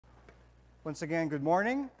Once again, good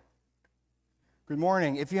morning. Good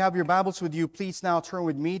morning. If you have your Bibles with you, please now turn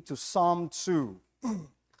with me to Psalm 2. And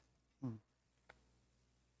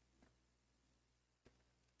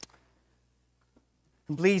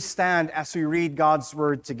please stand as we read God's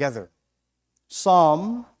Word together.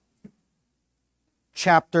 Psalm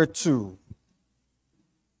chapter 2.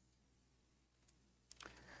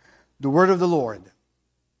 The Word of the Lord.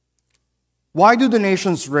 Why do the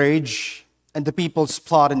nations rage and the peoples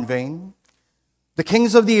plot in vain? The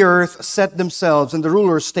kings of the earth set themselves, and the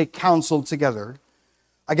rulers take counsel together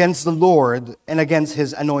against the Lord and against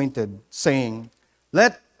his anointed, saying,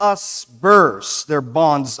 Let us burst their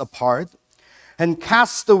bonds apart and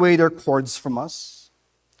cast away their cords from us.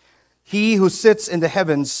 He who sits in the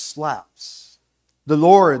heavens laughs. The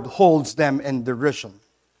Lord holds them in derision.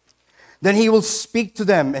 Then he will speak to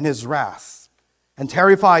them in his wrath and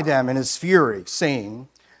terrify them in his fury, saying,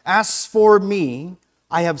 As for me,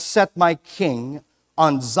 I have set my king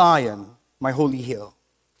on Zion, my holy hill.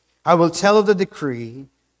 I will tell of the decree.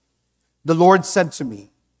 The Lord said to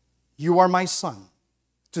me, You are my son.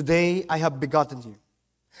 Today I have begotten you.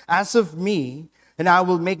 As of me, and I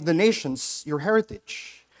will make the nations your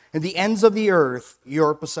heritage, and the ends of the earth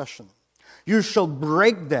your possession. You shall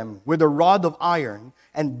break them with a rod of iron,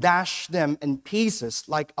 and dash them in pieces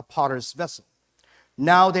like a potter's vessel.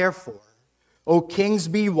 Now therefore, O kings,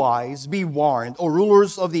 be wise, be warned, O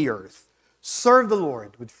rulers of the earth. Serve the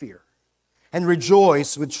Lord with fear, and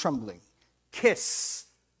rejoice with trembling. Kiss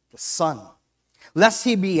the Son, lest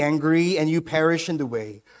he be angry and you perish in the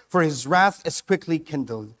way, for his wrath is quickly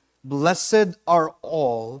kindled. Blessed are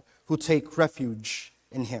all who take refuge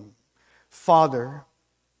in him. Father,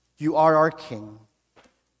 you are our King.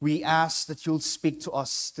 We ask that you'll speak to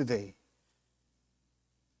us today.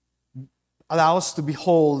 Allow us to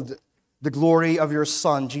behold the glory of your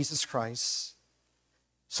Son, Jesus Christ,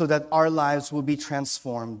 so that our lives will be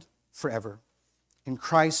transformed forever. In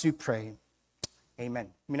Christ we pray. Amen.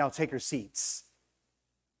 You may now take your seats.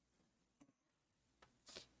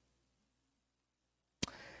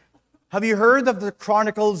 Have you heard of the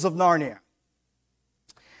Chronicles of Narnia?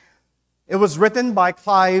 It was written by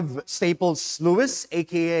Clive Staples Lewis,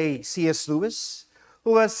 aka C.S. Lewis,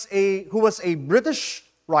 who was a British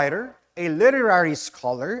writer, a literary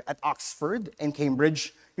scholar at Oxford and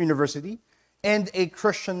Cambridge University, and a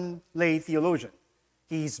Christian lay theologian.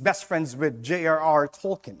 He's best friends with J.R.R.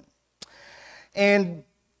 Tolkien. And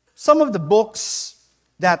some of the books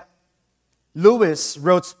that Lewis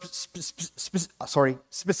wrote,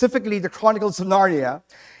 specifically the Chronicles of Narnia,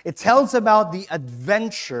 it tells about the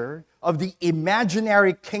adventure of the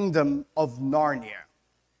imaginary kingdom of Narnia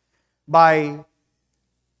by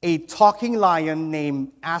a talking lion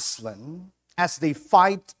named Aslan as they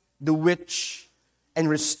fight the witch and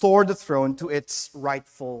restore the throne to its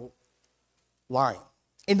rightful line.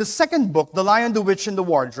 In the second book, The Lion, the Witch, and the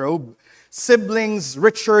Wardrobe, siblings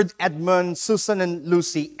Richard, Edmund, Susan, and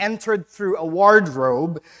Lucy entered through a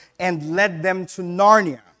wardrobe and led them to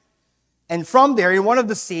Narnia. And from there, in one of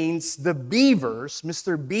the scenes, the beavers,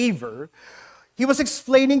 Mr. Beaver, he was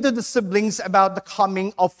explaining to the siblings about the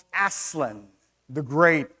coming of Aslan, the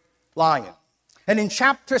great lion. And in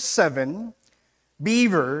chapter 7,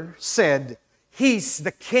 Beaver said, He's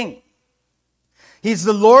the king. He's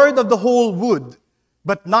the Lord of the whole wood,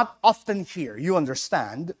 but not often here, you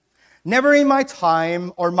understand. Never in my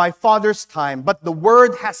time or my father's time, but the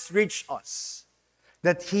word has reached us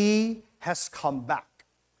that he has come back.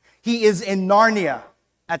 He is in Narnia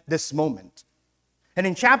at this moment. And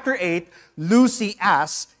in chapter 8, Lucy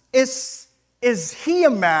asks, Is he a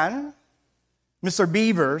man? Mr.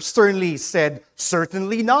 Beaver sternly said,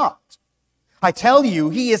 Certainly not. I tell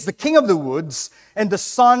you, he is the king of the woods and the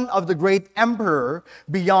son of the great emperor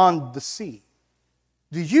beyond the sea.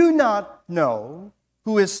 Do you not know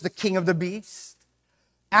who is the king of the beasts?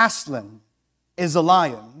 Aslan is a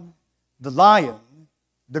lion,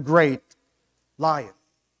 the great lion.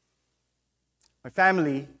 My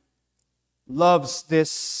family loves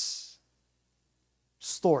this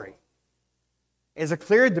story. It's a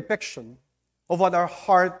clear depiction of what our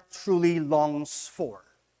heart truly longs for.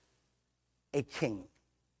 A king.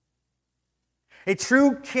 A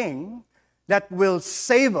true king that will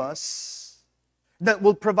save us, that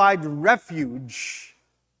will provide refuge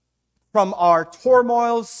from our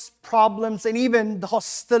turmoils, problems, and even the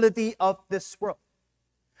hostility of this world.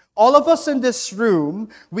 All of us in this room,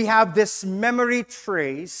 we have this memory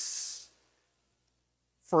trace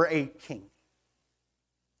for a king.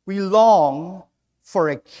 We long for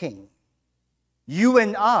a king. You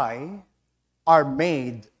and I are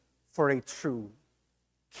made for a true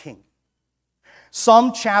king.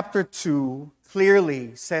 Psalm chapter 2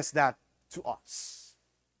 clearly says that to us.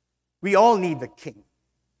 We all need a king.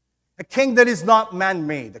 A king that is not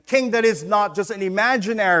man-made. A king that is not just an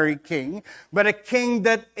imaginary king, but a king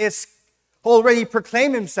that is already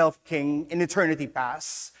proclaimed himself king in eternity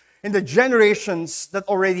past, in the generations that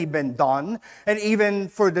already been done, and even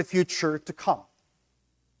for the future to come.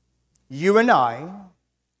 You and I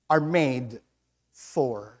are made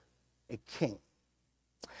for a king.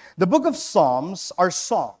 The book of Psalms are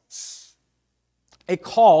songs, a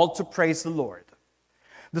call to praise the Lord.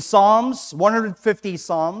 The Psalms, 150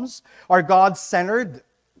 Psalms, are God-centered,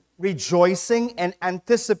 rejoicing and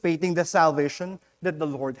anticipating the salvation that the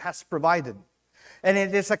Lord has provided. And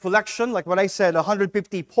it is a collection, like what I said,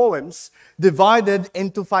 150 poems divided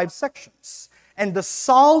into 5 sections. And the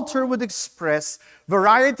Psalter would express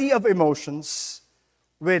variety of emotions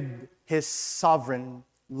with his sovereign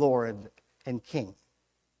Lord and King.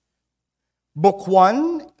 Book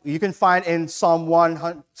 1, you can find in Psalm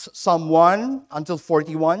 1 until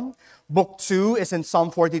 41. Book 2 is in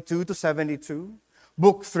Psalm 42 to 72.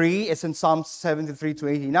 Book 3 is in Psalm 73 to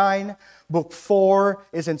 89. Book 4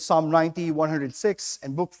 is in Psalm 90, 106.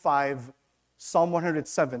 And Book 5, Psalm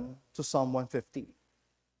 107 to Psalm 150.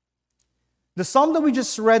 The psalm that we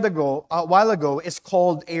just read a while ago is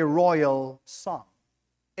called a royal psalm.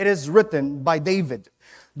 It is written by David,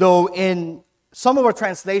 though in some of our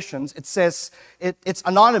translations, it says it's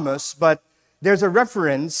anonymous, but there's a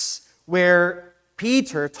reference where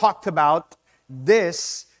Peter talked about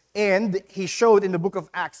this, and he showed in the book of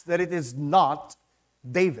Acts that it is not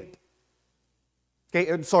David.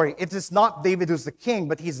 Okay, sorry, it is not David who's the king,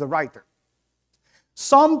 but he's the writer.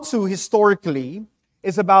 Psalm 2 historically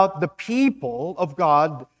is about the people of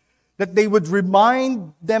God, that they would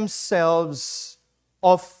remind themselves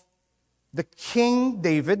of the King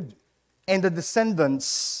David and the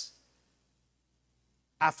descendants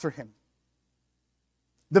after him.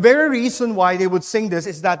 The very reason why they would sing this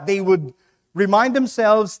is that they would remind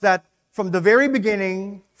themselves that from the very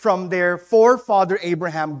beginning, from their forefather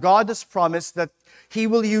Abraham, God has promised that he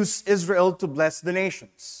will use Israel to bless the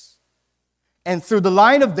nations. And through the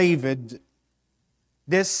line of David,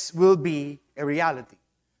 this will be a reality.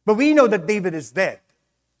 But we know that David is dead.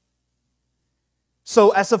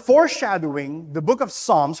 So as a foreshadowing, the book of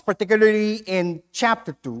Psalms, particularly in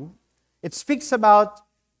chapter 2, it speaks about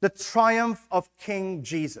the triumph of King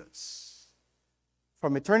Jesus.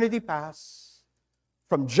 From eternity past,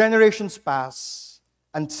 from generations past,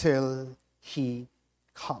 until he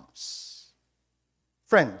comes.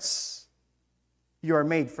 Friends, you are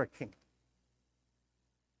made for a king.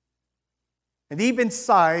 And deep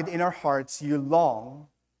inside, in our hearts, you long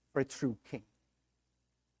for a true king.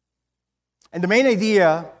 And the main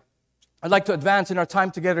idea I'd like to advance in our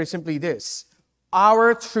time together is simply this.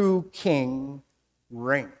 Our true king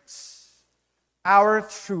reigns. Our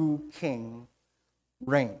true king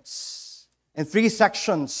reigns. In 3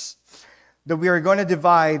 sections that we are going to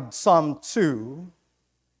divide Psalm 2,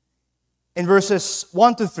 in verses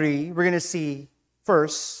 1 to 3, we're going to see,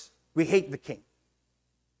 first, we hate the king.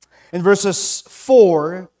 In verses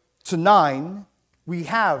 4 to 9, we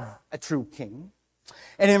have a true king.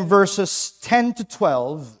 And in verses 10 to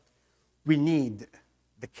 12, we need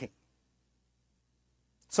the king.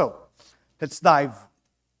 So, let's dive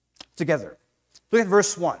together. Look at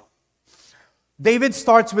verse 1. David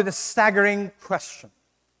starts with a staggering question.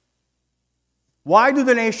 Why do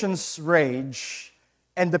the nations rage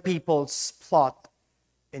and the peoples plot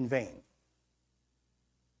in vain?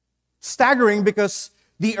 Staggering because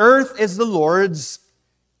the earth is the Lord's,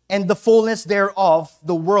 and the fullness thereof,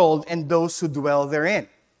 the world and those who dwell therein.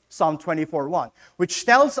 Psalm 24:1, which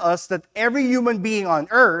tells us that every human being on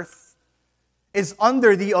earth is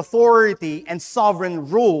under the authority and sovereign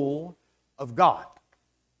rule of God.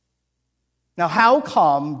 Now, how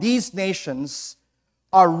come these nations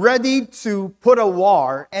are ready to put a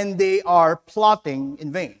war and they are plotting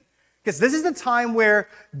in vain? Because this is the time where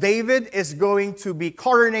David is going to be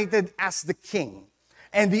coronated as the king.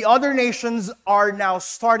 And the other nations are now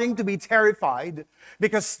starting to be terrified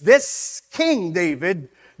because this King David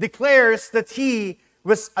declares that he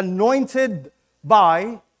was anointed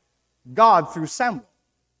by God through Samuel.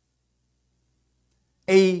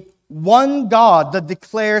 A one God that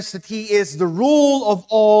declares that he is the rule of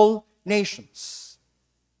all nations.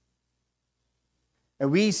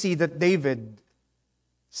 And we see that David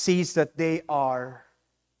sees that they are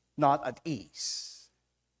not at ease.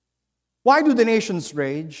 Why do the nations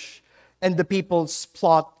rage and the peoples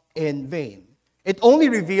plot in vain? It only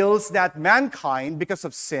reveals that mankind, because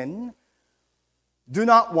of sin, do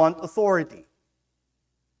not want authority.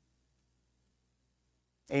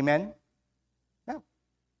 Amen? Yeah.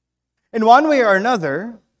 In one way or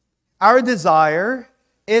another, Our desire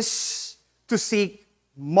is to seek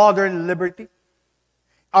modern liberty.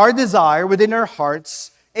 Our desire within our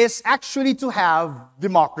hearts is actually to have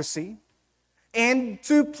democracy and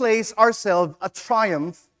to place ourselves a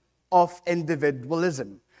triumph of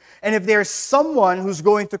individualism. And if there's someone who's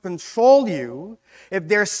going to control you, if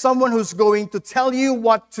there's someone who's going to tell you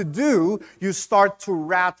what to do, you start to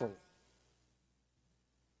rattle.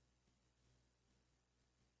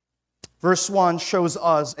 Verse 1 shows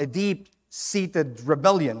us a deep-seated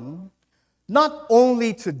rebellion, not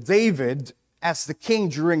only to David as the king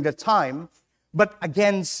during the time, but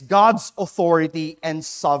against God's authority and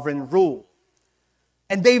sovereign rule.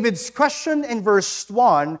 And David's question in verse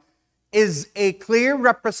 1 is a clear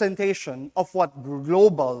representation of what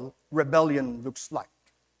global rebellion looks like.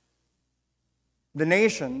 The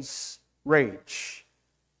nations rage,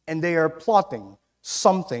 and they are plotting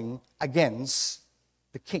something against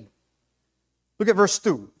the king. Look at verse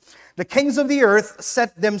 2. The kings of the earth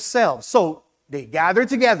set themselves. So they gather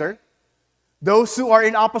together, those who are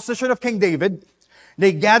in opposition of King David,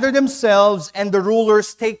 they gather themselves and the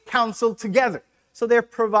rulers take counsel together. So they're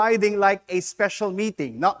providing like a special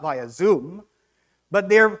meeting, not via Zoom, but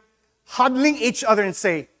they're huddling each other and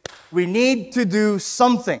say, we need to do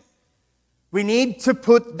something. We need to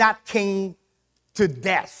put that king to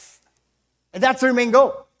death. And that's their main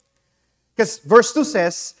goal. Because verse 2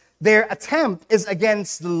 says, their attempt is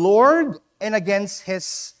against the Lord and against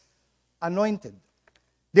his anointed.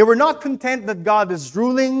 They were not content that God is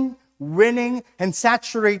ruling, winning, and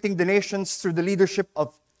saturating the nations through the leadership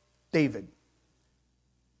of David.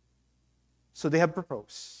 So they have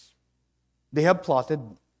proposed. They have plotted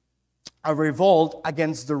a revolt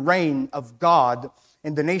against the reign of God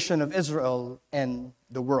in the nation of Israel and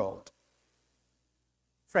the world.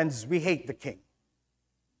 Friends, we hate the king.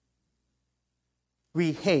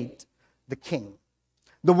 We hate the king.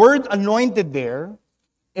 The word anointed there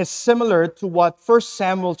is similar to what 1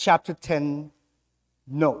 Samuel chapter 10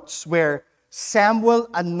 notes, where Samuel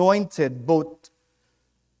anointed both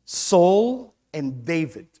Saul and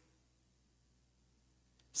David,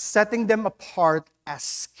 setting them apart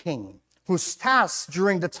as king, whose task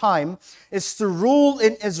during the time is to rule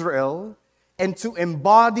in Israel and to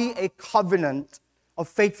embody a covenant of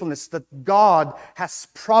faithfulness that God has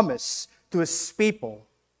promised to his people,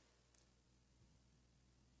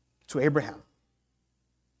 to Abraham.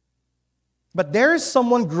 But there is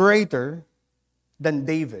someone greater than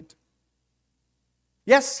David.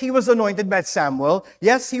 Yes, he was anointed by Samuel.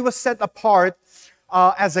 Yes, he was set apart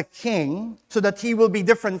as a king so that he will be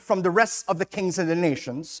different from the rest of the kings in the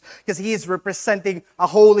nations because he is representing a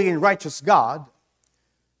holy and righteous God.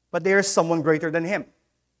 But there is someone greater than him.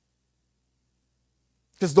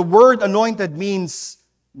 Because the word anointed means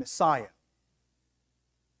Messiah.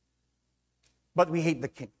 But we hate the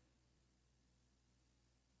king.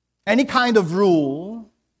 Any kind of rule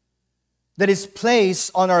that is placed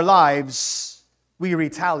on our lives, we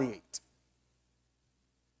retaliate.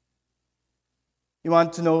 You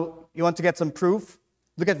want to get some proof?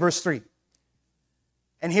 Look at verse 3.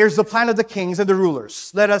 And here's the plan of the kings and the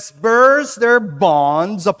rulers. Let us burst their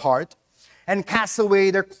bonds apart and cast away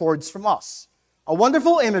their cords from us. A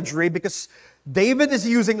wonderful imagery because David is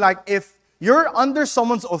using like if you're under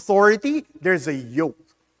someone's authority, there's a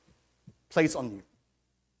yoke placed on you.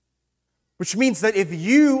 Which means that if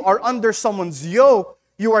you are under someone's yoke,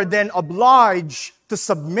 you are then obliged to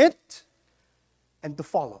submit and to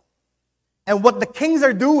follow. And what the kings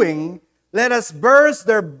are doing, let us burst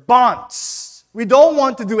their bonds. We don't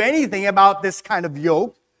want to do anything about this kind of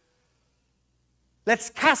yoke. Let's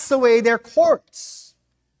cast away their cords.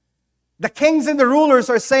 The kings and the rulers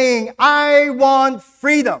are saying, I want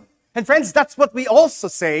freedom. And friends, that's what we also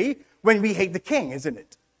say when we hate the king, isn't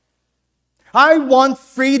it? I want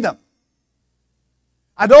freedom.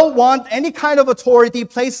 I don't want any kind of authority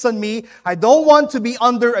placed on me. I don't want to be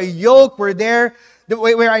under a yoke where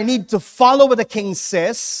I need to follow what the king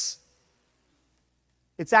says.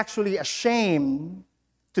 It's actually a shame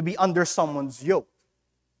to be under someone's yoke.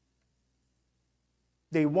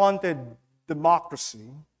 They wanted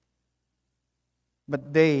democracy,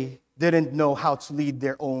 but they didn't know how to lead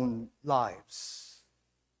their own lives.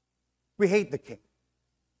 We hate the king.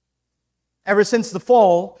 Ever since the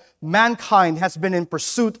fall, mankind has been in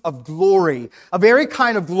pursuit of glory, a very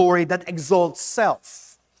kind of glory that exalts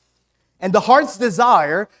self. And the heart's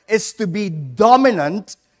desire is to be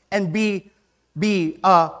dominant and be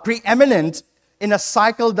preeminent in a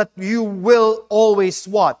cycle that you will always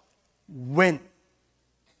what? Win.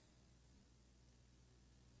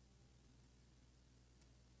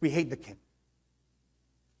 We hate the king.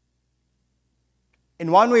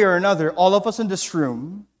 In one way or another, all of us in this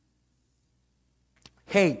room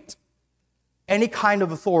hate any kind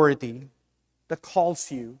of authority that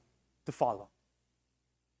calls you to follow.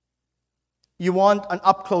 You want an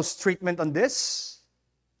up-close treatment on this?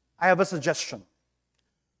 I have a suggestion.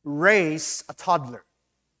 Raise a toddler.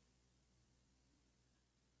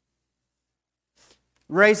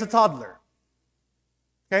 Raise a toddler.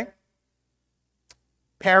 Okay?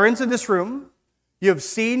 Parents in this room, you've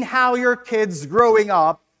seen how your kids growing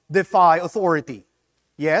up defy authority.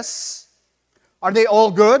 Yes? Are they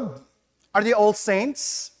all good? Are they all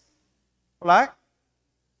saints? Right?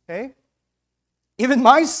 Okay? Even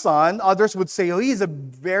my son, others would say, oh, he's a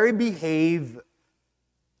very behaved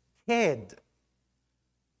kid.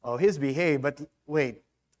 Oh, he's behaved, but wait,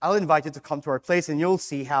 I'll invite you to come to our place and you'll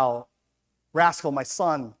see how rascal my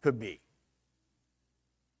son could be.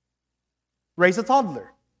 Raise a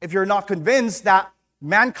toddler if you're not convinced that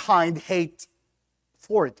mankind hates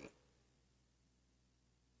authority.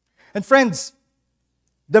 And friends,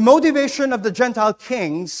 the motivation of the Gentile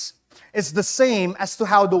kings is the same as to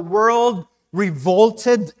how the world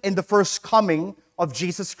revolted in the first coming of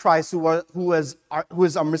Jesus Christ, who is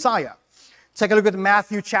our Messiah. Take a look at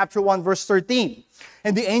Matthew chapter 1, verse 13.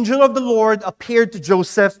 And the angel of the Lord appeared to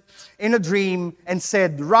Joseph in a dream and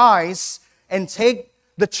said, rise and take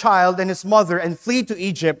the child and his mother and flee to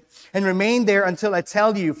Egypt and remain there until I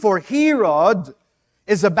tell you. For Herod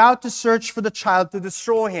is about to search for the child to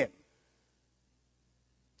destroy him.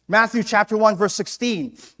 Matthew chapter 1, verse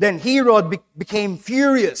 16. Then Herod became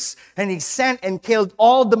furious, and he sent and killed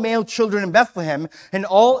all the male children in Bethlehem and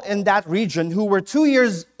all in that region who were 2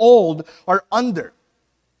 years old or under.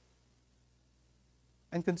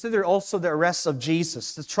 And consider also the arrest of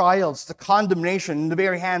Jesus, the trials, the condemnation in the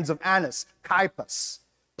very hands of Annas, Caiaphas,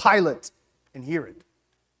 Pilate, and Herod.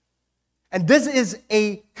 And this is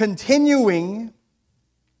a continuing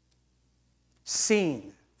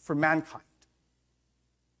scene for mankind.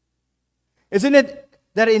 Isn't it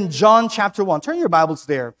that in John chapter 1, turn your Bibles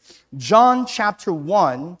there, John chapter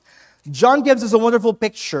 1, John gives us a wonderful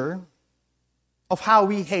picture of how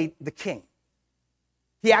we hate the king.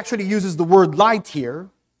 He actually uses the word light here,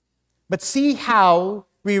 but see how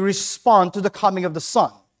we respond to the coming of the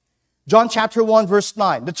Son. John chapter 1, verse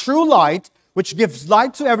 9, the true light, which gives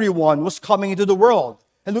light to everyone, was coming into the world.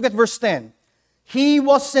 And look at verse 10. He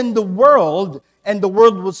was in the world, and the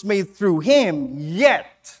world was made through him,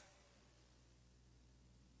 yet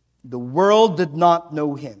the world did not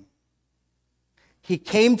know him. He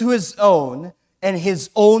came to his own, and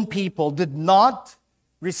his own people did not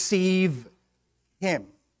receive him.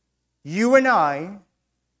 You and I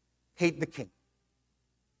hate the king.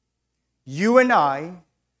 You and I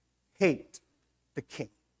hate the king.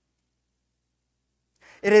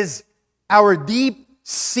 It is our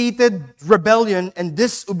deep-seated rebellion and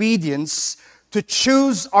disobedience to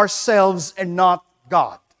choose ourselves and not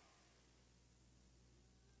God.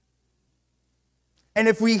 And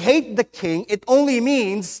if we hate the king, it only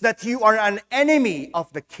means that you are an enemy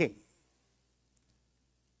of the king.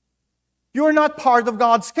 You are not part of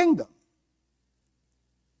God's kingdom.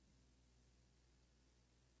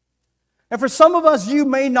 And for some of us, you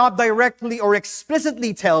may not directly or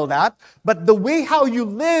explicitly tell that, but the way how you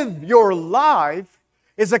live your life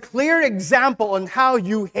is a clear example on how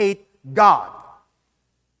you hate God.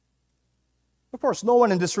 Of course, no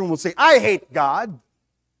one in this room will say, I hate God.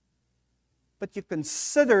 But you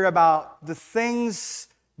consider about the things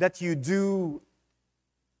that you do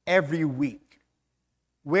every week.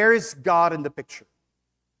 Where is God in the picture?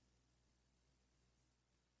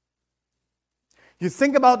 You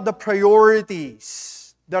think about the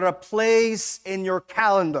priorities that are placed in your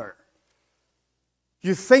calendar.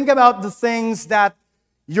 You think about the things that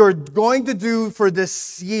you're going to do for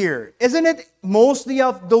this year. Isn't it mostly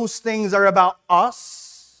of those things are about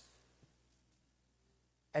us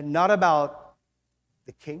and not about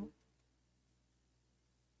the king?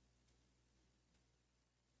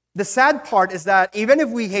 The sad part is that even if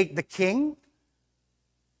we hate the king,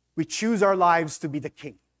 we choose our lives to be the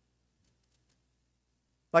king.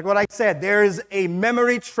 Like what I said, there is a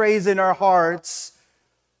memory trace in our hearts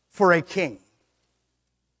for a king.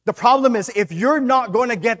 The problem is if you're not going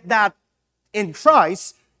to get that in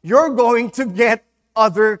Christ, you're going to get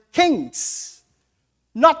other kings.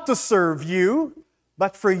 Not to serve you,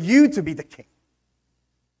 but for you to be the king.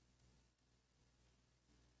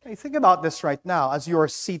 Hey, think about this right now as you are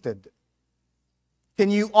seated. Can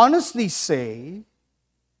you honestly say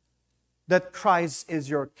that Christ is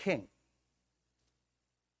your king?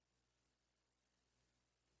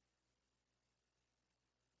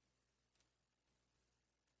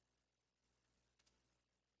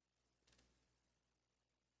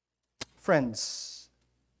 Friends,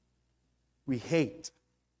 we hate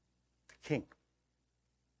king.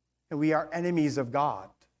 And we are enemies of God.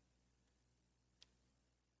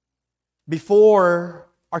 Before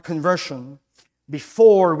our conversion,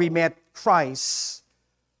 before we met Christ,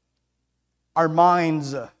 our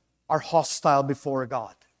minds are hostile before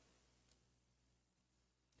God.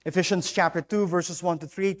 Ephesians chapter 2, verses 1 to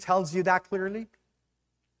 3 tells you that clearly.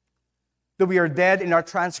 That we are dead in our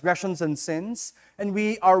transgressions and sins, and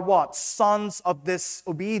we are what? Sons of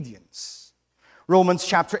disobedience. Romans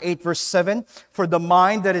chapter 8, verse 7, for the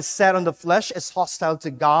mind that is set on the flesh is hostile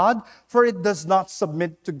to God, for it does not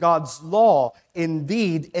submit to God's law.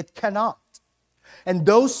 Indeed, it cannot. And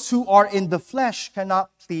those who are in the flesh cannot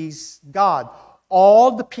please God.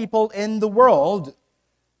 All the people in the world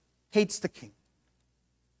hates the king.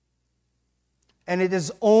 And it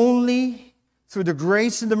is only through the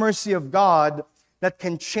grace and the mercy of God that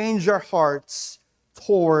can change our hearts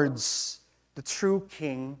towards the true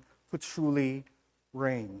king who truly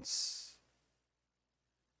reigns.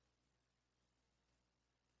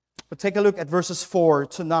 But take a look at verses 4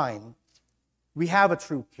 to 9. We have a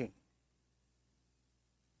true king.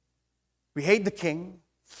 We hate the king,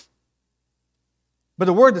 but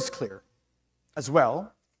the word is clear as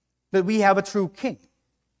well that we have a true king.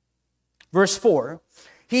 Verse 4,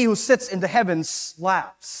 he who sits in the heavens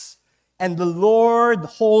laughs, and the Lord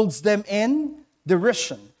holds them in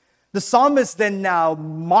derision. The psalmist then now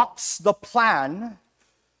mocks the plan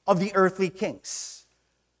of the earthly kings.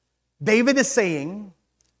 David is saying,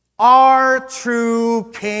 our true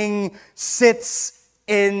king sits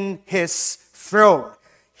in his throne.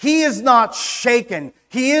 He is not shaken.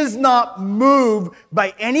 He is not moved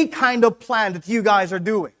by any kind of plan that you guys are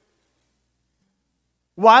doing.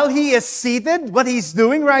 While he is seated, what he's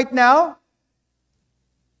doing right now,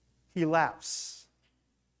 he laughs.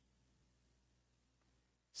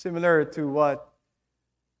 Similar to what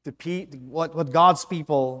God's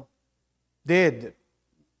people did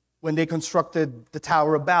when they constructed the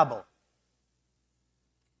Tower of Babel.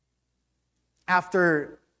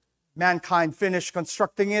 After mankind finished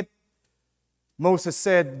constructing it, Moses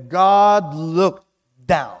said, God looked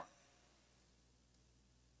down.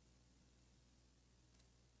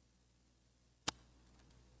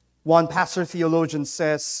 One pastor theologian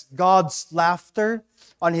says, God's laughter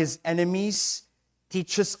on his enemies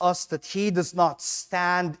teaches us that he does not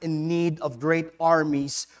stand in need of great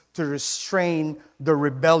armies to restrain the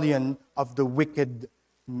rebellion of the wicked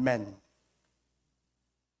men.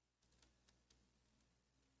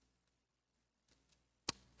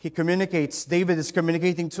 David is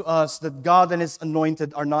communicating to us that God and his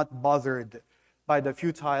anointed are not bothered by the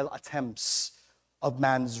futile attempts of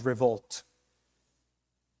man's revolt.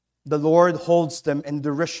 The Lord holds them in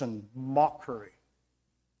derision, mockery.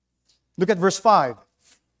 Look at verse 5.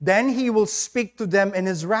 Then he will speak to them in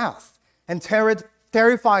his wrath and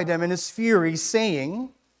terrify them in his fury,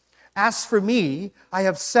 saying, as for me, I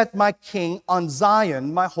have set my king on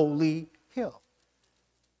Zion, my holy hill.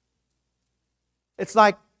 It's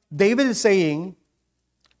like David is saying,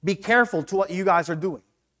 be careful to what you guys are doing.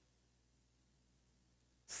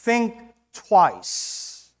 Think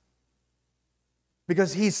twice.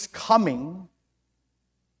 Because he's coming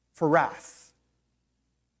for wrath.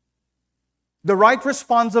 The right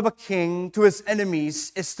response of a king to his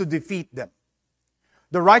enemies is to defeat them.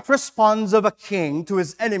 The right response of a king to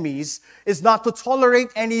his enemies is not to tolerate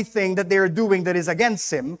anything that they are doing that is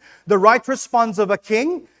against him. The right response of a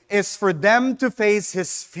king is for them to face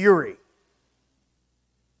his fury.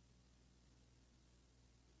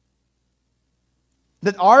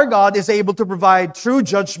 That our God is able to provide true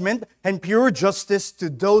judgment and pure justice to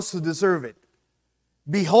those who deserve it.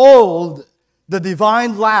 Behold the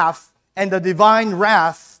divine laugh and the divine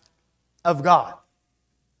wrath of God.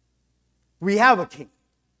 We have a king.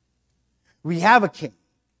 We have a king.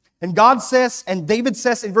 And God says, and David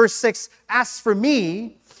says in verse 6, as for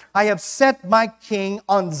me, I have set my king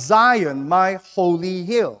on Zion, my holy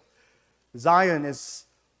hill. Zion is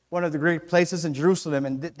one of the great places in Jerusalem,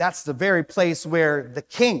 and that's the very place where the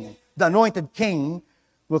king, the anointed king,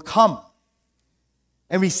 will come.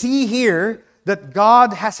 And we see here that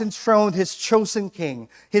God has enthroned his chosen king,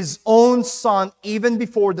 his own son, even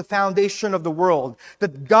before the foundation of the world.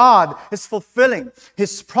 That God is fulfilling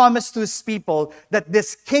his promise to his people that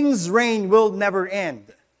this king's reign will never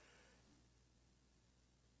end.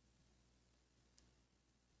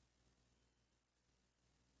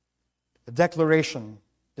 The declaration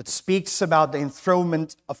that speaks about the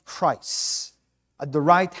enthronement of Christ at the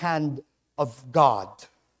right hand of God.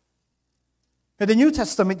 In the New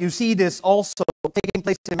Testament, you see this also taking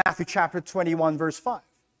place in Matthew chapter 21, verse 5.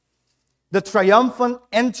 The triumphant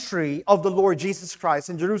entry of the Lord Jesus Christ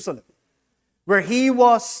in Jerusalem, where he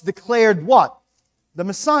was declared what? The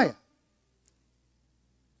Messiah.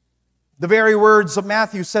 The very words of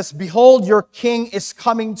Matthew says, "Behold, your king is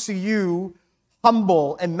coming to you,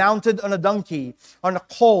 humble and mounted on a donkey, on a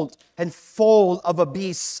colt, and foal of a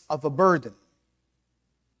beast of a burden."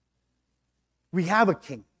 We have a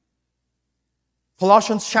king.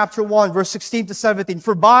 Colossians chapter 1, verse 16 to 17.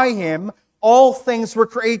 "For by him all things were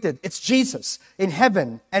created." It's Jesus, in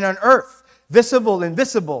heaven and on earth, visible,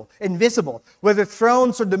 invisible, whether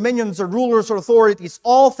thrones or dominions or rulers or authorities,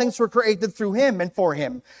 all things were created through him and for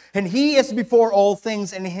him. And he is before all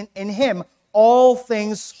things, and in him all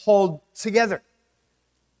things hold together.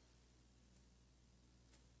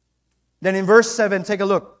 Then in verse 7, take a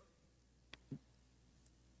look.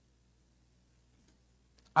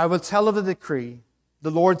 "I will tell of the decree.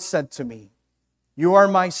 The Lord said to me, you are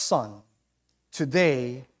my son.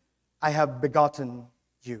 Today I have begotten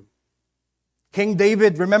you." King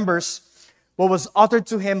David remembers what was uttered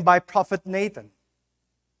to him by prophet Nathan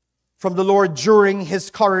from the Lord during his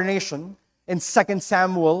coronation in 2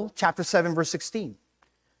 Samuel chapter 7, verse 16.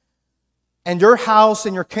 "And your house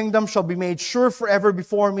and your kingdom shall be made sure forever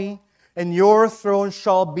before me, and your throne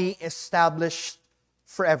shall be established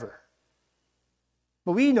forever."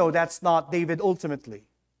 But we know that's not David ultimately.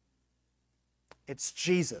 It's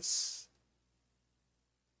Jesus.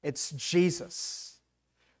 It's Jesus.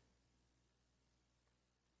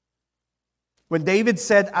 When David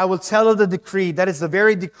said, "I will tell of the decree," that is the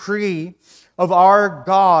very decree of our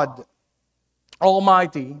God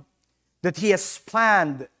Almighty, that He has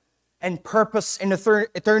planned and purposed in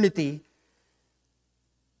eternity,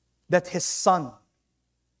 that His Son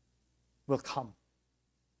will come.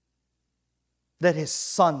 That His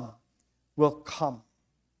Son will come.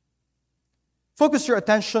 Focus your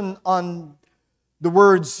attention on the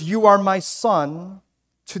words, "You are my son,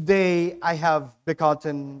 today I have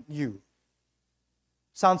begotten you."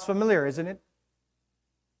 Sounds familiar, isn't it?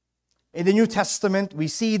 In the New Testament, we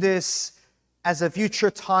see this as a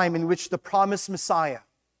future time in which the promised Messiah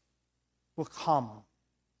will come.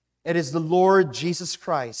 It is the Lord Jesus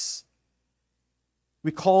Christ.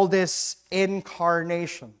 We call this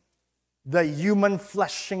incarnation, the human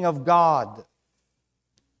fleshing of God.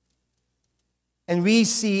 And we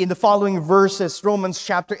see in the following verses, Romans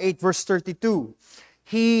chapter 8, verse 32,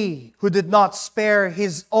 "He who did not spare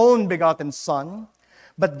his own begotten Son,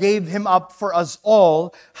 but gave him up for us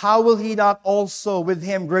all, how will he not also with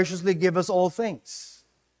him graciously give us all things?"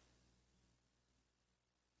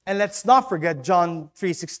 And let's not forget John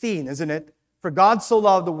 3:16, isn't it? "For God so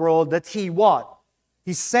loved the world that He" what?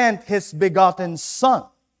 "He sent His begotten Son."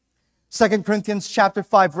 2 Corinthians chapter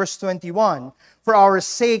 5, verse 21. "For our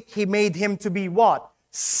sake He made Him to be" what?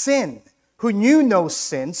 "Sin, who knew no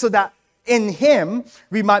sin, so that in Him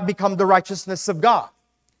we might become the righteousness of God."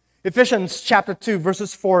 Ephesians chapter 2,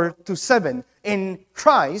 verses 4 to 7. "In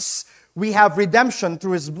Christ we have redemption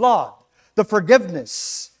through His blood, the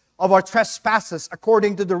forgiveness of our trespasses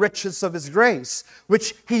according to the riches of His grace,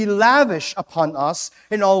 which He lavished upon us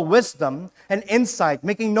in all wisdom and insight,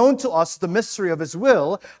 making known to us the mystery of His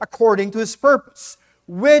will according to His purpose,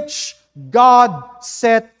 which God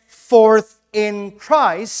set forth in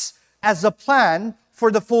Christ as a plan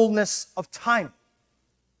for the fullness of time."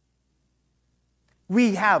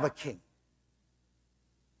 We have a king.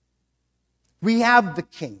 We have the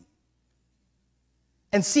king.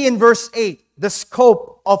 And see in verse 8, the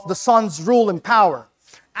scope of the Son's rule and power.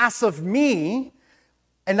 "As of me,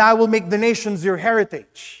 and I will make the nations your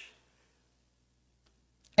heritage,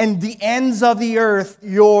 and the ends of the earth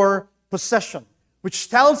your possession." Which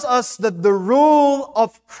tells us that the rule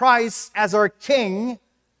of Christ as our king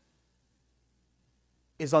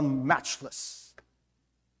is unmatchless,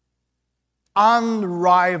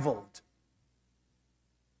 unrivaled,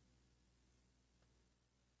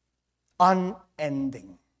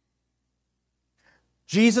 unending.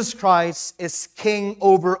 Jesus Christ is king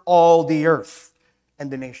over all the earth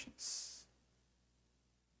and the nations.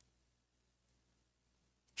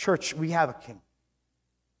 Church, we have a king.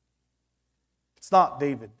 It's not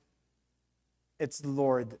David. It's the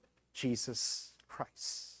Lord Jesus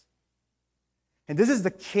Christ. And this is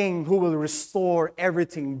the king who will restore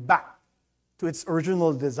everything back to its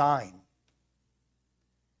original design.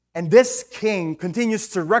 And this king continues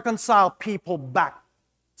to reconcile people back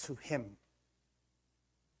to him.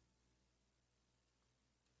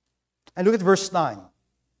 And look at verse 9.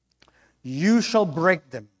 "You shall break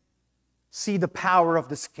them." See the power of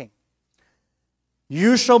this king.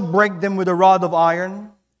 "You shall break them with a rod of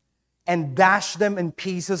iron and dash them in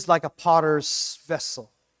pieces like a potter's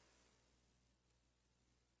vessel."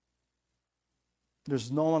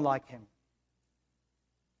 There's no one like him.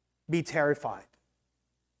 be terrified.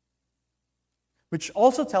 Which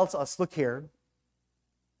also tells us, look here,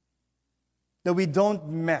 that we don't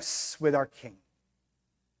mess with our king.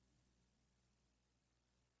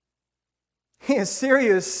 He is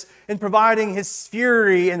serious in providing his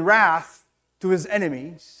fury and wrath to his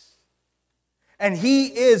enemies. And he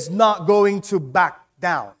is not going to back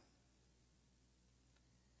down.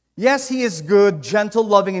 Yes, he is good, gentle,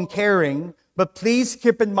 loving, and caring, but please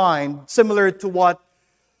keep in mind, similar to what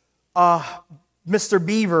Mr.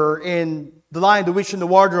 Beaver in The Lion, the Witch, and the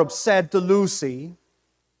Wardrobe said to Lucy,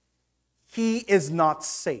 he is not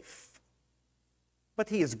safe, but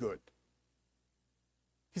he is good.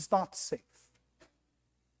 He's not safe.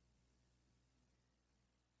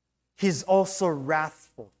 He's also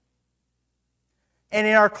wrathful. And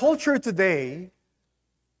in our culture today,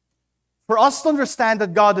 for us to understand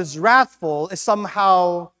that God is wrathful is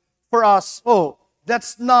somehow, for us, oh,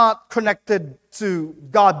 that's not connected to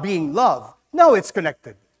God being love. No, it's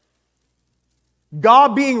connected.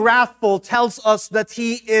 God being wrathful tells us that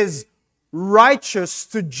He is righteous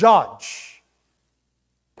to judge.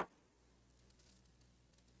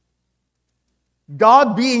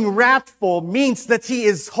 God being wrathful means that He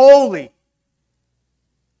is holy,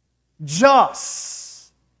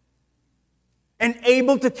 just, and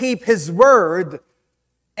able to keep His word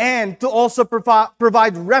and to also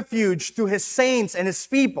provide refuge to His saints and His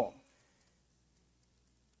people.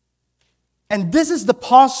 And this is the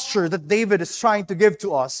posture that David is trying to give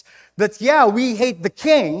to us. That, yeah, we hate the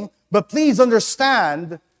king, but please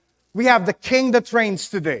understand, we have the king that reigns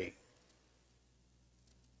today.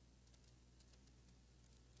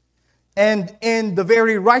 And in the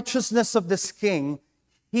very righteousness of this king,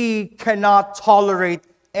 he cannot tolerate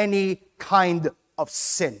any kind of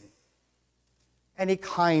sin, any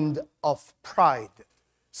kind of pride,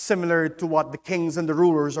 similar to what the kings and the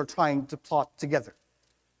rulers are trying to plot together.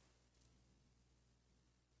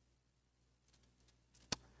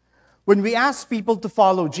 When we ask people to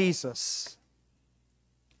follow Jesus,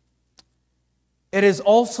 it is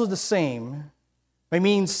also the same by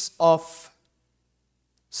means of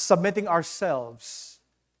submitting ourselves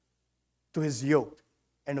to His yoke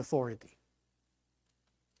and authority.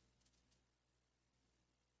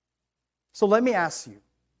 So let me ask you,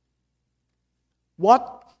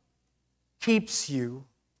 what keeps you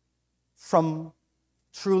from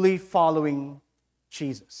truly following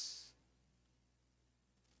Jesus?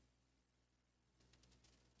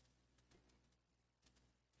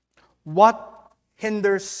 What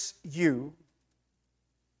hinders you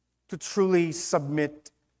to truly submit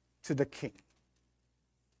to the King?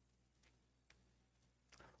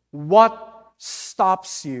 What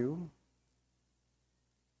stops you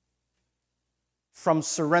from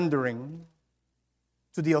surrendering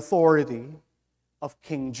to the authority of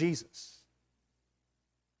King Jesus?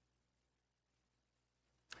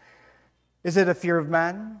 Is it a fear of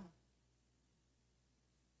man?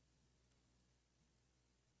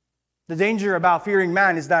 The danger about fearing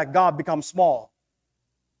man is that God becomes small.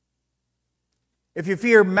 If you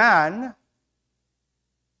fear man,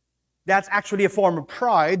 that's actually a form of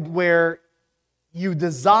pride where you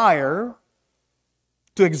desire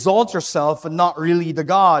to exalt yourself and not really the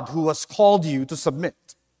God who has called you to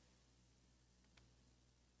submit.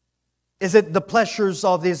 Is it the pleasures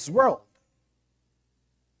of this world?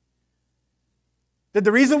 That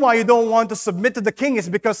the reason why you don't want to submit to the king is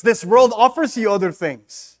because this world offers you other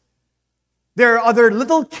things. There are other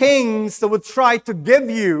little kings that would try to give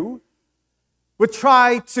you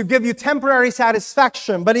temporary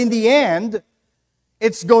satisfaction, but in the end,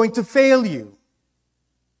 it's going to fail you.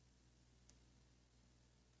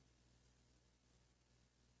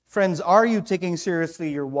 Friends, are you taking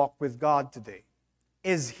seriously your walk with God today?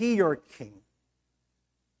 Is He your king?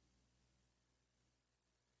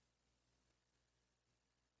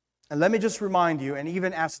 And let me just remind you, and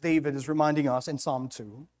even as David is reminding us in Psalm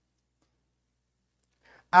 2,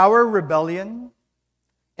 our rebellion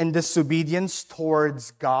and disobedience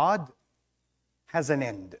towards God has an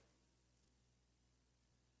end.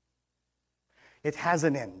 It has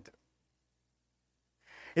an end.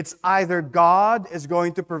 It's either God is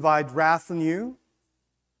going to provide wrath on you,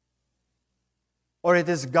 or it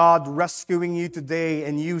is God rescuing you today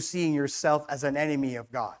and you seeing yourself as an enemy of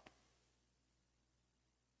God.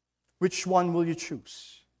 Which one will you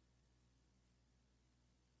choose?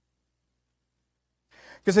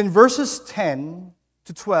 Because in verses 10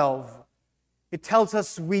 to 12, it tells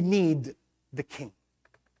us we need the king.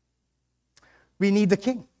 We need the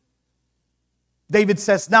king. David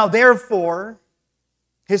says, now therefore,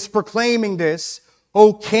 he's proclaiming this,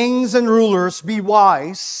 O kings and rulers, be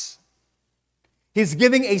wise. He's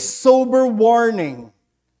giving a sober warning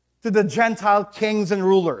to the Gentile kings and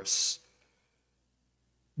rulers.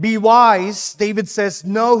 Be wise, David says,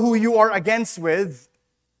 know who you are against with.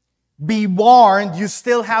 Be warned, you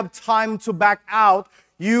still have time to back out.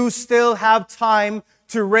 You still have time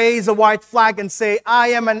to raise a white flag and say, I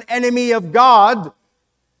am an enemy of God,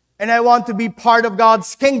 and I want to be part of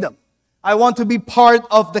God's kingdom. I want to be part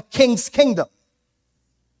of the king's kingdom.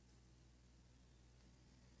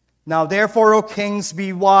 Now, therefore, O kings,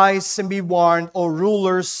 be wise and be warned, O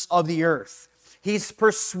rulers of the earth. He's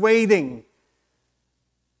persuading.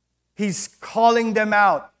 He's calling them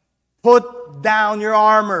out. Put down your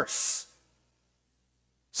armors.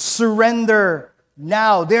 Surrender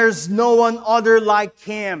now. There's no one other like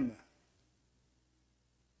Him.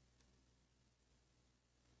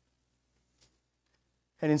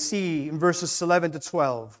 And in verses 11 to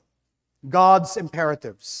 12, God's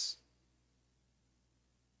imperatives.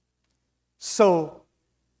 So,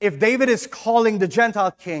 if David is calling the Gentile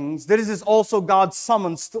kings, this is also God's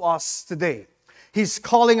summons to us today. He's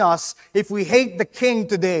calling us, if we hate the king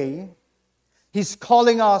today, He's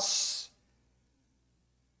calling us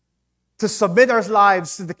to submit our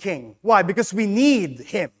lives to the king. Why? Because we need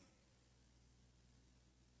Him.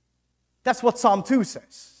 That's what Psalm 2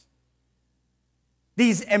 says.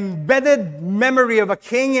 These embedded memory of a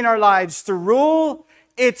king in our lives to rule,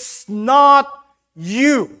 it's not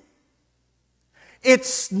you.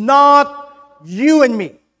 It's not you and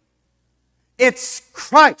me. It's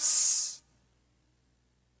Christ.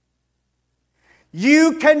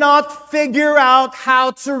 You cannot figure out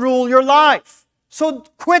how to rule your life. So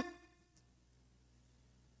quit.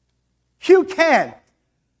 You can't.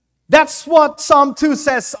 That's what Psalm 2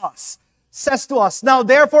 says to us. Now,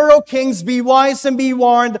 therefore, O kings, be wise and be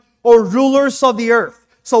warned, O rulers of the earth.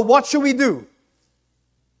 So what should we do?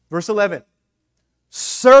 Verse 11.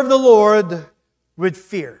 Serve the Lord with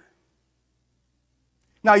fear.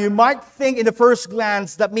 Now, you might think in the first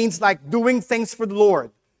glance that means like doing things for the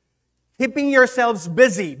Lord. Keeping yourselves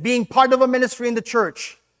busy, being part of a ministry in the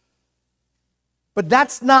church. But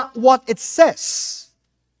that's not what it says.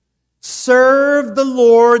 Serve the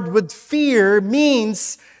Lord with fear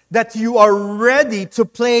means that you are ready to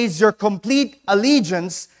place your complete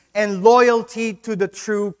allegiance and loyalty to the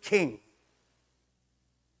true King.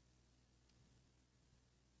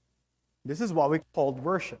 This is what we call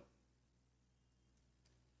worship.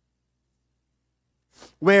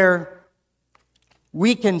 Where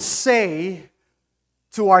we can say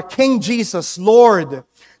to our King Jesus, Lord,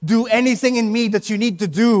 do anything in me that you need to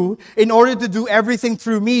do in order to do everything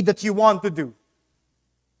through me that you want to do.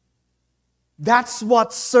 That's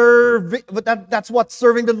what serving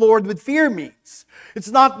the Lord with fear means. It's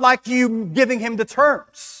not like you giving Him the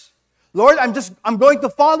terms. Lord, I'm going to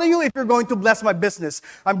follow you if you're going to bless my business.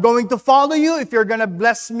 I'm going to follow you if you're going to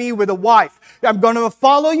bless me with a wife. I'm going to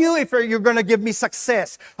follow you if you're going to give me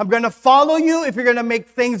success. I'm going to follow you if you're going to make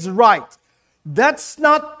things right. That is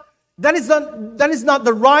not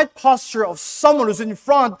the right posture of someone who's in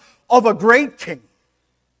front of a great king.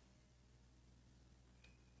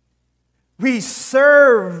 We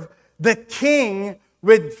serve the king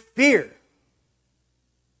with fear.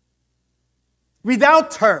 Without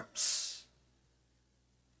terms.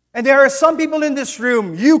 And there are some people in this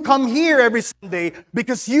room, you come here every Sunday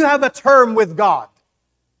because you have a term with God.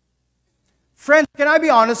 Friends, can I be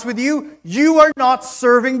honest with you? You are not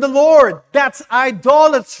serving the Lord. That's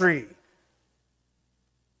idolatry.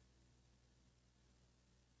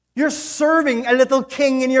 You're serving a little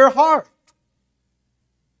king in your heart.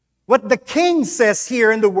 What the king says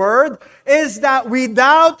here in the word is that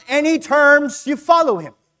without any terms, you follow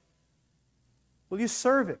him. Will you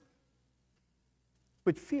serve him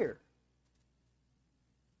with fear?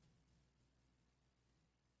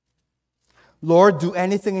 Lord, do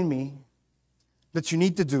anything in me that you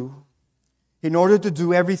need to do in order to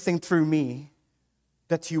do everything through me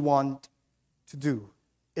that you want to do.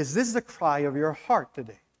 Is this the cry of your heart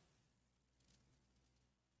today?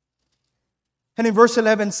 And in verse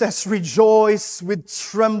 11 says, rejoice with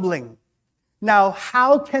trembling. Now,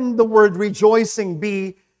 how can the word rejoicing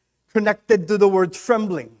be connected to the word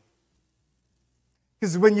trembling?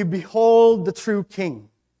 Because when you behold the true King,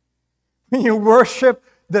 when you worship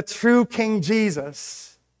the true King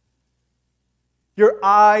Jesus, your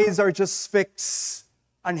eyes are just fixed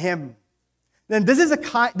on Him. Then this is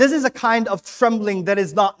a kind of trembling that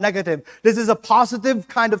is not negative. This is a positive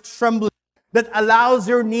kind of trembling that allows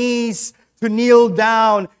your knees to kneel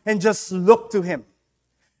down and just look to Him.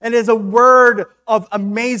 And it's a word of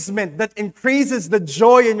amazement that increases the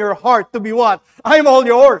joy in your heart to be what? I'm all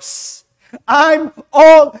yours. I'm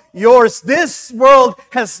all yours. This world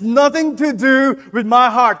has nothing to do with my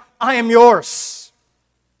heart. I am yours.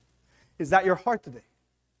 Is that your heart today?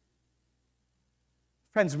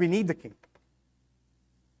 Friends, we need the King.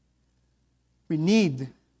 We need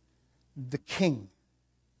the King.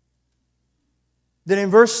 Then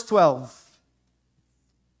in verse 12,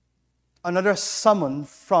 another summon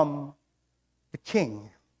from the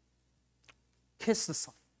King. Kiss the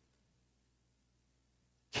Son.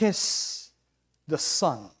 Kiss the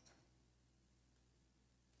Son.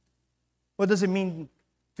 What does it mean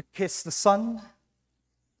to kiss the Son?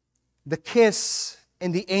 The kiss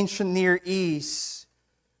in the ancient Near East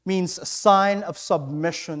means a sign of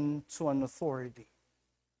submission to an authority.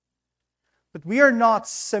 But we are not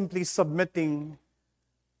simply submitting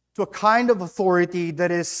to a kind of authority that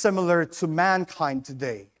is similar to mankind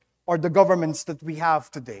today or the governments that we have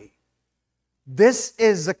today. This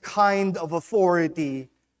is a kind of authority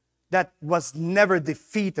that was never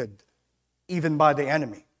defeated, even by the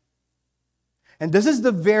enemy. And this is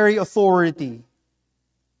the very authority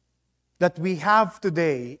that we have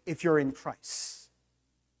today if you're in Christ.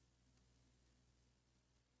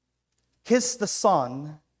 Kiss the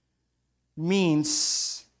Son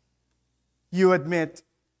means you admit,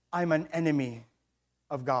 I'm an enemy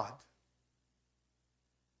of God.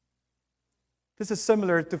 This is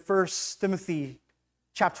similar to 1 Timothy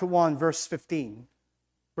chapter 1, verse 15,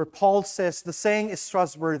 where Paul says, the saying is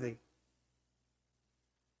trustworthy.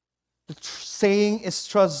 The saying is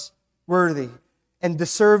trustworthy and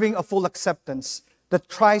deserving of full acceptance, that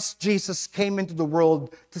Christ Jesus came into the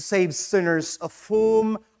world to save sinners, of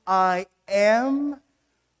whom I am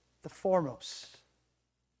the foremost,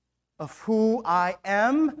 of who I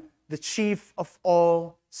am the chief of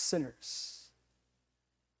all sinners.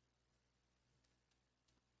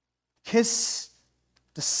 Kiss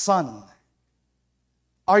the Son.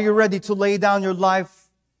 Are you ready to lay down your life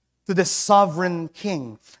to the sovereign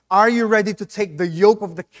King? Are you ready to take the yoke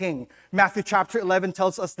of the King? Matthew chapter 11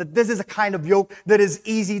 tells us that this is a kind of yoke that is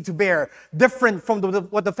easy to bear, different from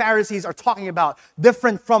what the Pharisees are talking about,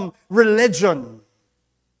 different from religion.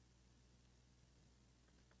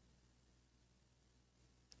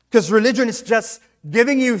 Because religion is just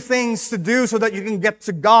giving you things to do so that you can get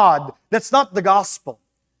to God. That's not the gospel.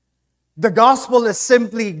 The gospel is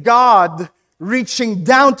simply God reaching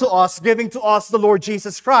down to us, giving to us the Lord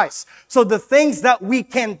Jesus Christ. So the things that we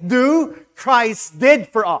can't do, Christ did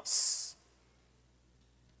for us.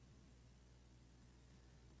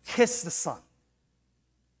 Kiss the Son.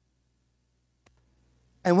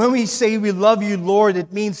 And when we say we love you, Lord,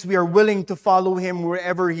 it means we are willing to follow Him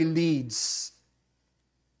wherever He leads.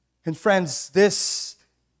 And friends, this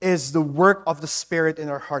is the work of the Spirit in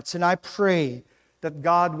our hearts. And I pray that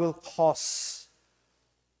God will cause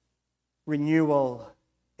renewal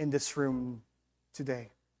in this room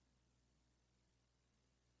today.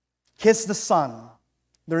 Kiss the Son.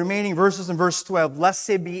 The remaining verses in verse 12. Lest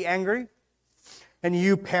He be angry, and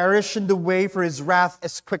you perish in the way, for His wrath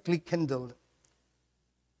is quickly kindled.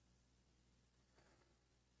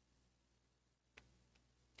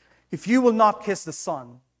 If you will not kiss the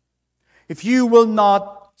Son, if you will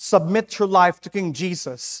not submit your life to King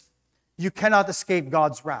Jesus, you cannot escape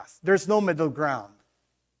God's wrath. There's no middle ground.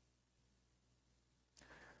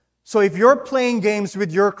 So if you're playing games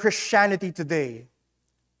with your Christianity today,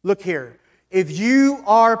 look here. If you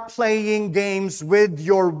are playing games with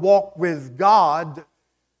your walk with God,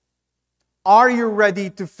 are you ready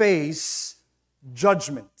to face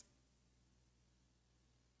judgment?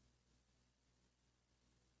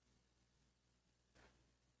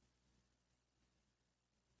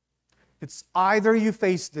 It's either you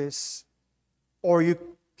face this or you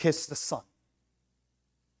kiss the Son.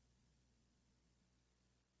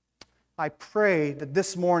 I pray that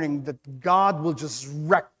this morning that God will just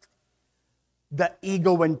wreck the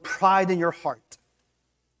ego and pride in your heart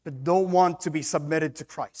that don't want to be submitted to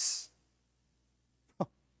Christ.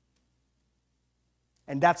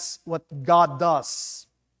 And that's what God does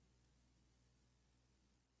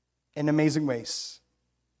in amazing ways.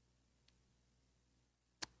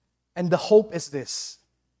 And the hope is this.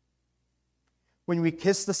 When we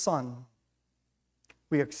kiss the Son,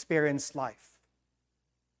 we experience life.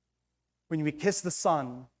 When we kiss the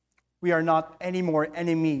Son, we are not anymore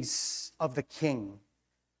enemies of the King,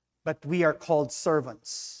 but we are called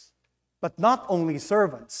servants. But not only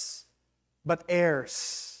servants, but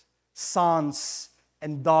heirs, sons,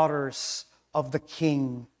 and daughters of the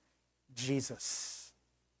King Jesus.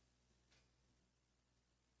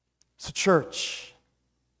 So, church,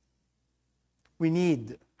 we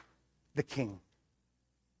need the King.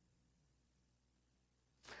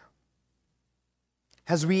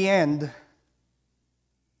 As we end,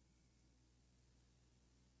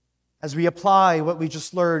 as we apply what we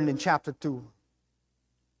just learned in chapter 2,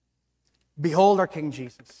 Behold our King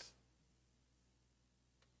Jesus.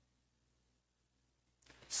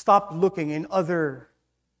 Stop looking in other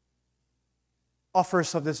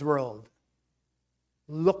offers of this world.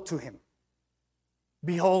 Look to Him.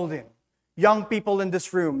 Behold Him. Young people in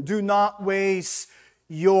this room, do not waste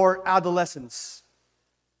your adolescence.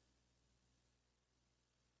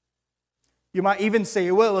 You might even say,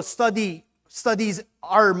 well, studies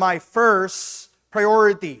are my first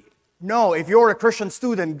priority. No, if you're a Christian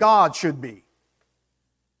student, God should be.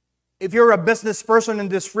 If you're a business person in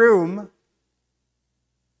this room,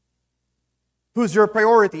 who's your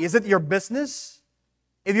priority? Is it your business?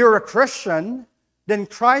 If you're a Christian, then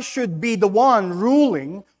Christ should be the one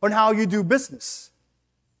ruling on how you do business.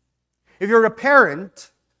 If you're a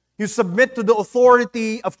parent, you submit to the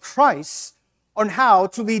authority of Christ on how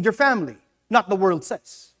to lead your family, not the world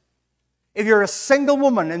says. If you're a single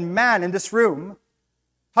woman and man in this room,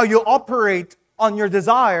 how you operate on your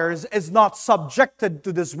desires is not subjected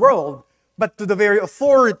to this world, but to the very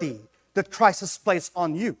authority that Christ has placed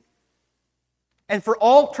on you. And for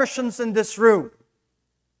all Christians in this room,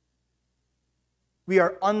 we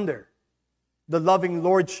are under the loving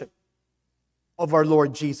lordship of our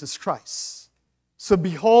Lord Jesus Christ. So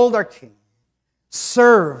behold our King.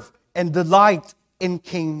 Serve and delight in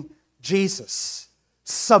King Jesus.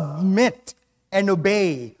 Submit and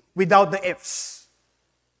obey without the ifs.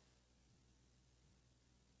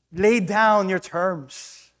 Lay down your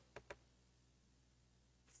terms.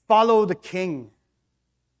 Follow the King.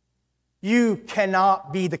 You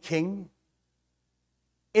cannot be the king.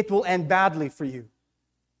 It will end badly for you.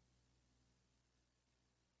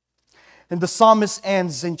 And the psalmist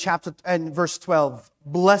ends in verse 12.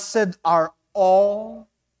 Blessed are all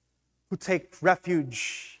who take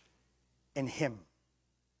refuge in Him.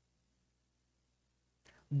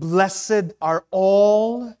 Blessed are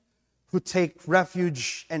all who take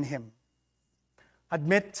refuge in Him.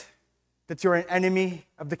 Admit that you're an enemy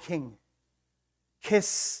of the King.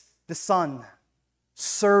 Kiss the Son.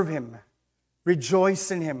 Serve Him. Rejoice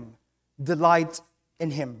in Him. Delight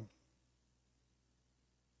in Him.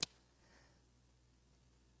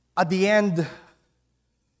 At the end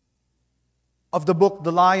of the book,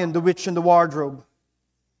 The Lion, the Witch, and the Wardrobe,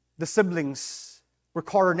 the siblings were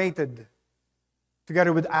coronated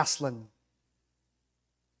together with Aslan.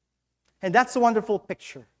 And that's a wonderful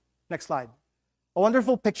picture. Next slide. A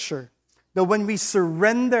wonderful picture that when we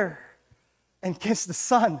surrender and kiss the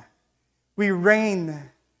Son, we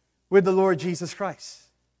reign with the Lord Jesus Christ.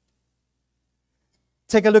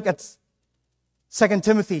 Take a look at 2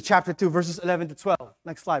 Timothy chapter 2, verses 11 to 12.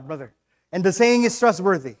 Next slide, brother. And the saying is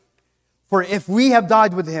trustworthy. For if we have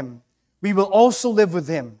died with Him, we will also live with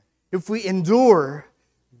Him. If we endure,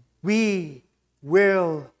 we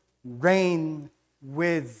will reign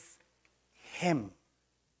with Him.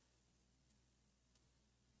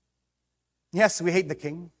 Yes, we hate the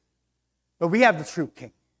king, but we have the true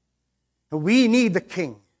king. And we need the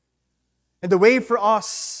king. And the way for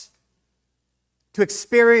us to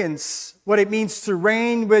experience what it means to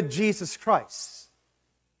reign with Jesus Christ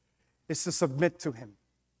is to submit to Him.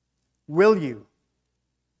 Will you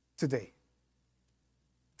today?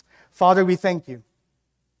 Father, we thank You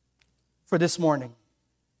for this morning.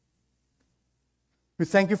 We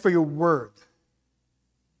thank You for Your word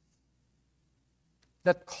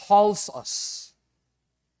that calls us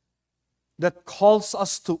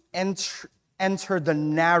to enter the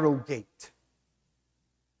narrow gate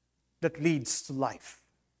that leads to life.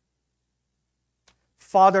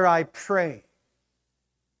 Father, I pray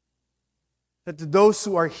that those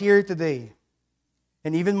who are here today,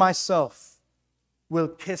 and even myself, will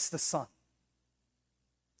kiss the Son,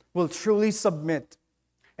 will truly submit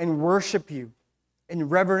and worship You in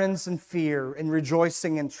reverence and fear, in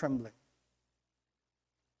rejoicing and trembling.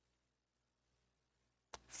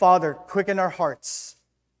 Father, quicken our hearts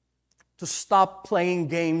to stop playing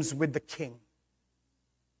games with the King.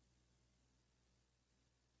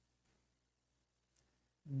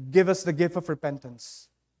 Give us the gift of repentance.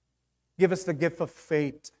 Give us the gift of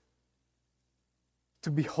faith to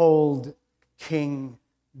behold King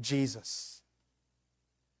Jesus.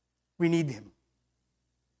 We need Him.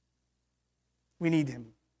 We need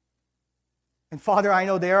Him. And Father, I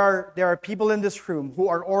know there are people in this room who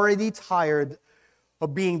are already tired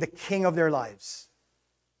of being the king of their lives.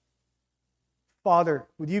 Father,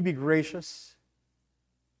 would You be gracious?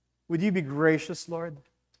 Would You be gracious, Lord,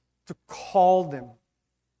 to call them,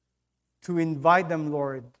 to invite them,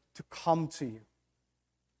 Lord, to come to You,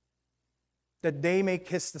 that they may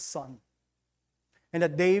kiss the Son, and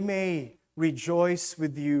that they may rejoice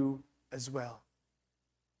with You as well.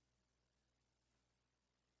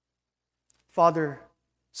 Father,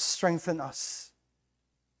 strengthen us.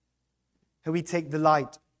 And we take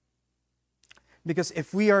delight. Because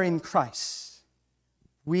if we are in Christ,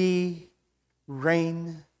 we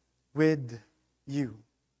reign with you.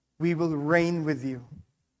 We will reign with you.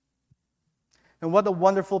 And what a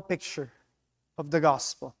wonderful picture of the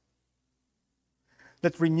gospel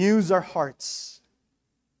that renews our hearts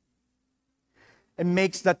and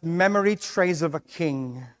makes that memory trace of a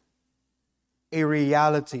king a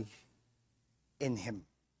reality in him.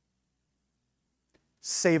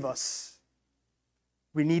 Save us.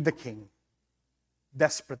 We need the King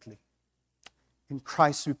desperately. In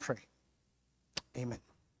Christ we pray. Amen.